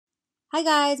Hi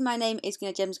guys, my name is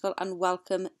Gemzicle and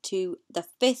welcome to the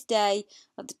 5th day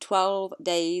of the 12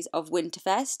 Days of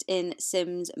Winterfest in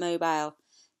Sims Mobile.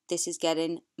 This is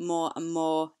getting more and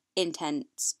more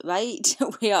intense, right?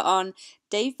 We are on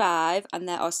day 5 and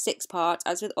there are 6 parts.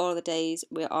 As with all the days,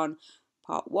 we're on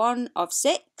part 1 of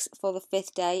 6 for the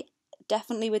 5th day.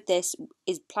 Definitely with this,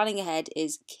 planning ahead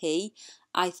is key.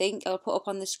 I think I'll put up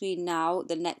on the screen now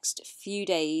the next few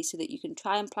days so that you can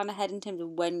try and plan ahead in terms of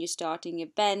when you're starting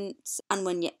events and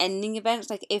when you're ending events.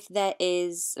 Like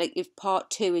if part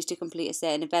 2 is to complete a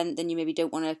certain event, then you maybe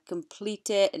don't want to complete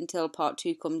it until part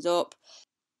 2 comes up.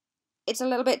 It's a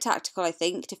little bit tactical, I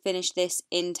think, to finish this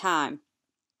in time.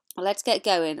 Let's get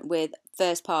going with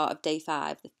first part of day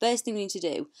 5. The first thing we need to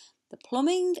do, the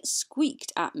plumbing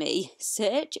squeaked at me.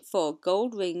 Search for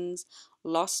gold rings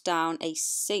lost down a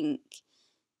sink.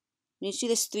 We need to do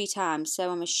this 3 times,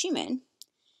 so I'm assuming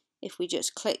if we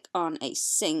just click on a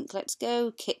sink, let's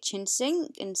go kitchen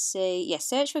sink and see,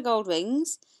 search for gold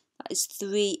rings. That is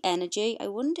 3 energy. I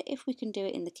wonder if we can do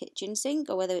it in the kitchen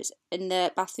sink or whether it's in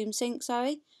the bathroom sink,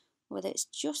 or whether it's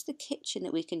just the kitchen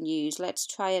that we can use. Let's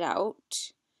try it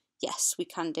out. Yes, we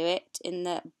can do it in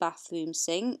the bathroom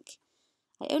sink.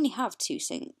 I only have 2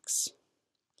 sinks.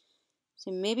 So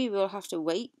maybe we'll have to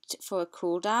wait for a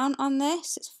cooldown on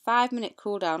this. It's a 5-minute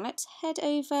cooldown. Let's head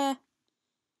over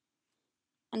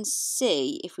and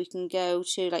see if we can go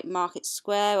to like Market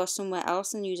Square or somewhere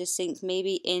else and use a sink,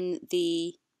 maybe in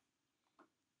the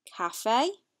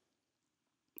cafe.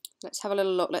 Let's have a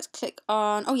little look. Let's click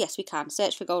on, oh yes we can,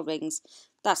 search for gold rings.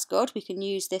 That's good, we can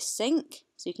use this sink.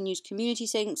 So you can use community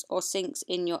sinks or sinks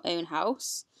in your own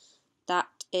house. That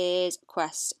is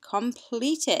quest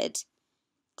completed.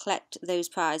 Collect those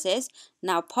prizes.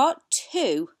 Now part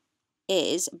 2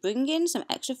 is bring in some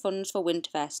extra funds for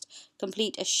Winterfest.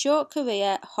 Complete a short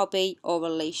career, hobby or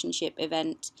relationship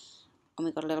event. And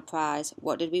we got a little prize.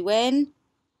 What did we win?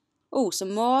 Oh,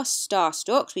 some more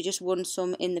Starstrucks. We just won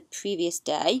some in the previous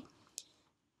day.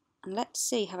 And let's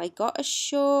see, have I got a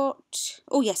short...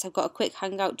 Oh yes, I've got a quick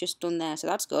hangout just done there, so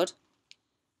that's good.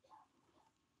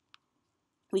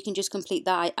 We can just complete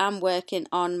that. I am working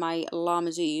on my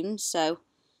llama zoom, so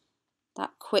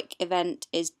that quick event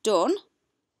is done.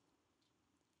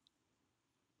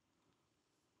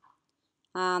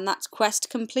 And that's quest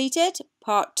completed.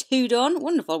 Part 2 done.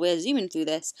 Wonderful, we're zooming through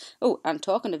this. Oh, and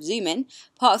talking of zooming,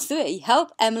 part 3,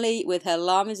 help Emily with her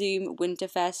Llama Zoom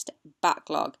Winterfest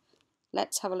backlog.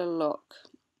 Let's have a little look.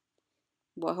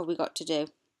 What have we got to do?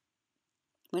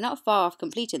 We're not far off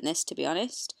completing this, to be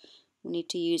honest. We need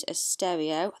to use a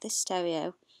stereo. This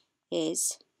stereo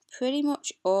is pretty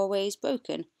much always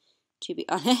broken, to be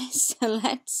honest. So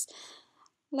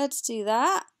let's do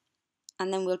that.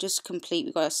 And then we'll just complete,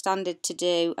 we've got a standard to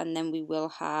do, and then we will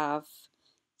have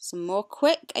some more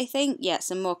quick, I think. Yeah,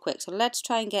 some more quick. So let's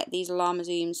try and get these llama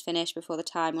zooms finished before the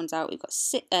time runs out. We've got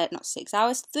 6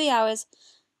 hours, 3 hours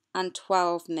and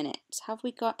 12 minutes. Have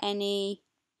we got any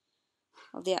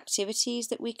of the activities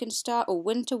that we can start? Oh,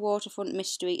 Winter Waterfront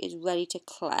Mystery is ready to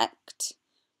collect.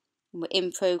 And we're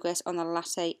in progress on the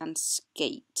Latte and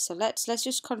Skate. So let's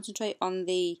just concentrate on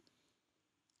the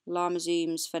llama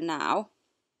zooms for now.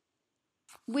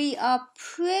 We are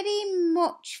pretty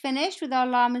much finished with our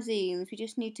llama zooms. We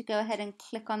just need to go ahead and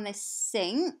click on this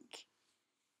sink.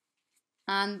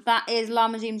 And that is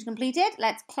llama zooms completed.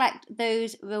 Let's collect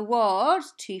those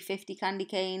rewards. 250 candy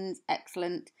canes.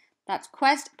 Excellent. That's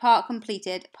quest part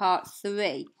completed, part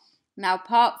 3. Now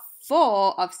part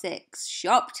 4 of 6.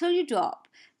 Shop till you drop.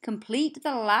 Complete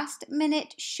the last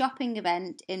minute shopping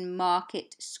event in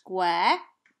Market Square.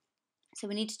 So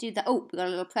we need to do that. Oh, we got a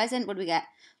little present. What do we get?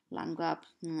 Land grab.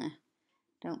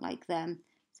 Don't like them.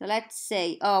 So let's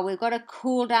see. Oh, we've got a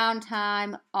cooldown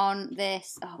time on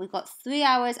this. Oh, we've got 3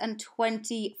 hours and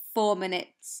 24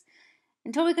 minutes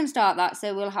until we can start that.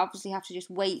 So we'll obviously have to just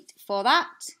wait for that.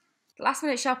 Last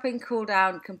minute shopping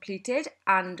cooldown completed,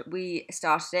 and we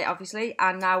started it obviously,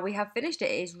 and now we have finished it.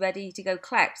 It is ready to go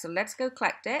collect. So let's go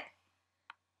collect it.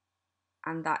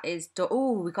 And that is done.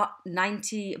 Oh, we got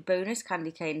 90 bonus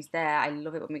candy canes there. I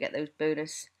love it when we get those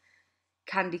bonus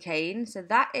candy canes. So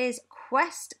that is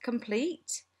quest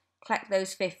complete. Collect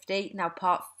those 50. Now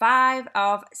part 5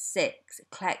 of 6.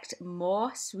 Collect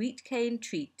more sweet cane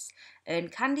treats. Earn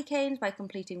candy canes by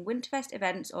completing Winterfest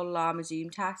events or llama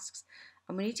zoom tasks.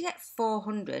 And we need to get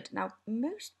 400. Now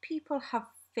most people have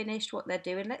finished what they're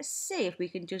doing. Let's see if we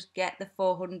can just get the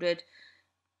 400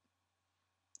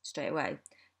 straight away.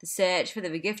 The search for the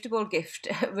regiftable gift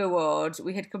rewards.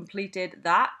 We had completed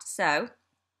that, so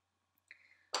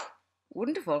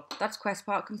wonderful. That's quest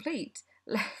part complete.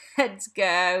 Let's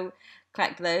go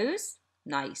collect those.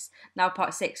 Nice. Now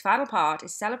part 6, final part,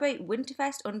 is celebrate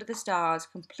Winterfest under the stars.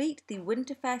 Complete the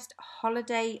Winterfest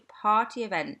holiday party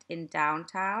event in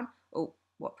downtown. Oh,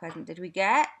 what present did we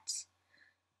get?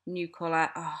 New colour.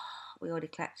 Oh, we already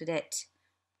collected it.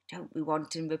 Don't we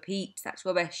want in repeat? That's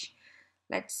rubbish.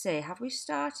 Let's see. Have we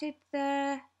started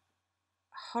the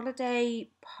holiday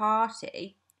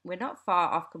party? We're not far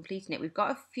off completing it. We've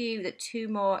got two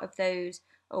more of those.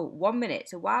 Oh, 1 minute.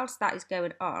 So whilst that is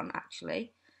going on,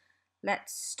 actually,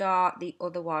 let's start the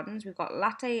other ones. We've got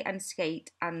Latte and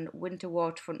Skate and Winter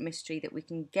Waterfront Mystery that we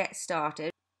can get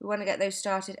started. We want to get those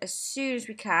started as soon as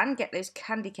we can. Get those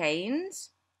candy canes.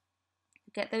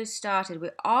 Get those started. We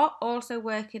are also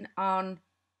working on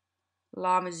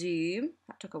Llama Zoom.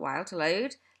 That took a while to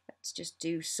load. Let's just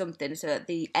do something so that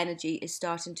the energy is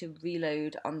starting to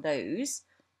reload on those.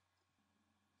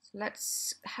 So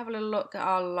let's have a little look at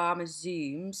our Llama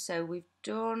Zoom. So we've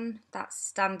done that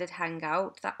standard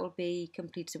hangout. That will be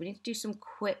complete. So we need to do some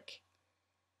quick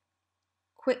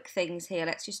things here.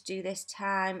 Let's just do this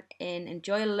time in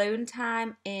enjoy alone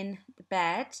time in the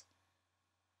bed.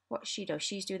 What she does?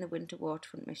 She's doing the Winter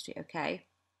Waterfront Mystery. Okay.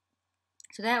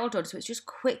 So they're all done. So it's just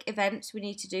quick events we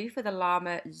need to do for the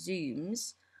Llama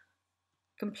Zooms.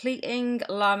 Completing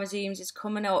Llama Zooms is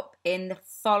coming up in the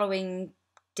following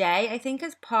day, I think,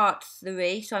 as part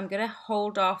 3. So I'm going to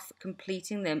hold off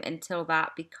completing them until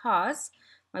that because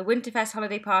my Winterfest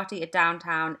holiday party at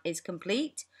downtown is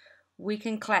complete. We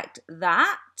can collect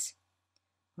that.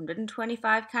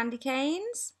 125 candy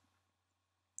canes.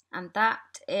 And that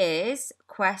is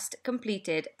quest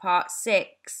completed, part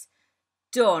 6,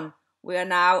 done. We are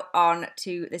now on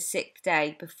to the 6th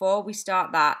day. Before we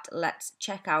start that, let's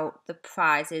check out the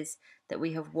prizes that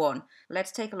we have won.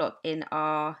 Let's take a look in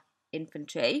our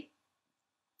inventory.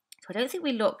 So I don't think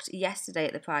we looked yesterday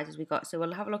at the prizes we got, so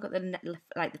we'll have a look at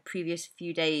the previous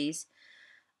few days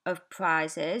of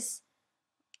prizes.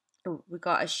 Oh, we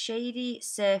got a shady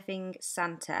surfing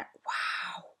Santa.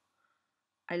 Wow,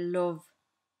 I love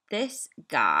this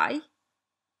guy.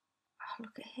 Oh,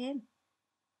 look at him.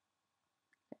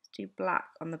 Let's do black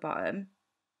on the bottom.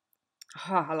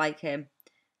 Oh, I like him.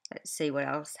 Let's see what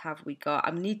else have we got.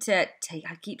 I need to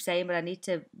I keep saying, but I need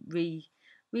to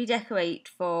redecorate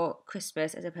for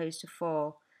Christmas as opposed to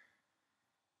fall.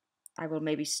 I will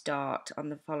maybe start on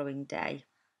the following day.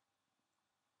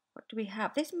 What do we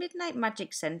have? This Midnight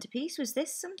Magic centerpiece. Was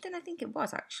this something? I think it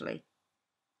was actually.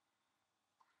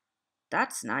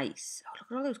 That's nice. Oh,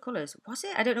 look at all those colours. Was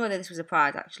it? I don't know whether this was a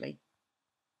prize, actually.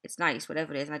 It's nice,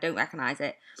 whatever it is, and I don't recognise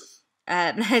it.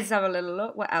 Let's have a little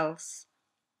look. What else?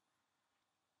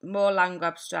 More land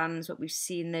grab strands, but we've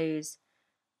seen those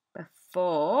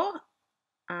before.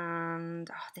 And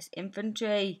this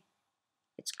infantry.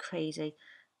 It's crazy.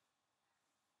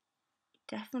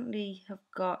 Definitely have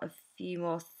got a few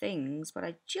more things, but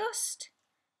I just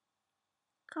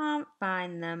can't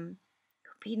find them.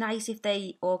 Be nice if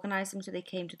they organised them so they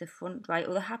came to the front, right?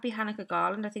 Or the Happy Hanukkah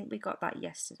garland, I think we got that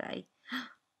yesterday.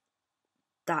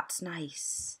 That's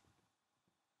nice.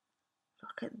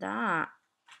 Look at that.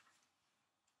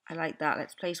 I like that.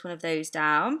 Let's place one of those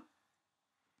down.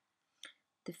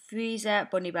 The freezer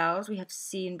bunny bells we have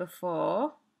seen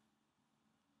before.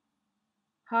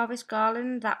 Harvest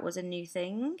garland, that was a new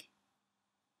thing.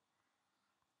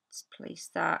 Let's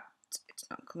place that. It's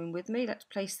not coming with me. Let's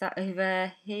place that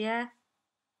over here.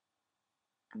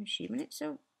 I'm assuming it's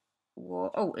a war.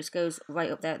 Oh, it goes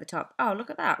right up there at the top. Oh, look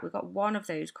at that. We've got one of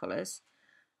those colours.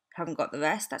 Haven't got the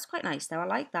rest. That's quite nice though. I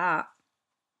like that.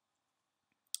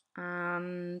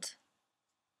 And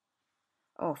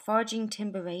foraging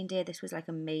timber reindeer. This was like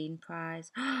a main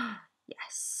prize.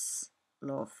 Yes,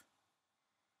 love.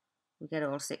 We get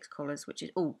all 6 colours, which is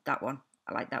that one.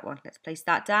 I like that one. Let's place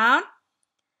that down.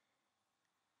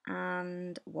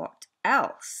 And what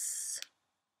else?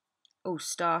 Oh,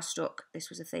 Starstruck. This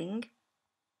was a thing.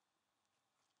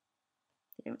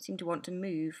 They don't seem to want to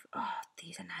move. Oh,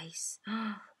 these are nice.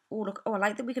 Oh, look. Oh, I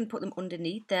like that we can put them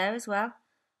underneath there as well.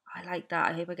 I like that.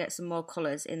 I hope I get some more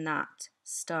colours in that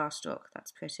Starstruck.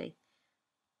 That's pretty.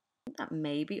 That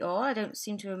may be all. I don't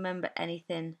seem to remember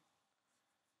anything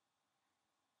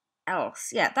else.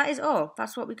 Yeah, that is all.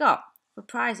 That's what we got for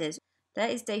prizes. There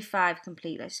is day 5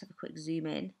 complete. Let's just have a quick zoom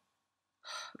in.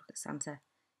 Oh, look at Santa.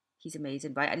 He's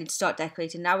amazing. Right, I need to start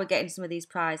decorating. Now we're getting some of these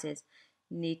prizes.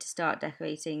 Need to start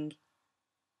decorating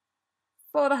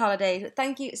for the holidays. But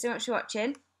thank you so much for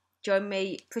watching. Join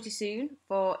me pretty soon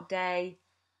for day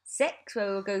 6, where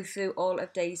we'll go through all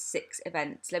of day 6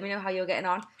 events. Let me know how you're getting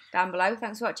on down below.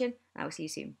 Thanks for watching. I will see you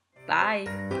soon.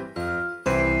 Bye.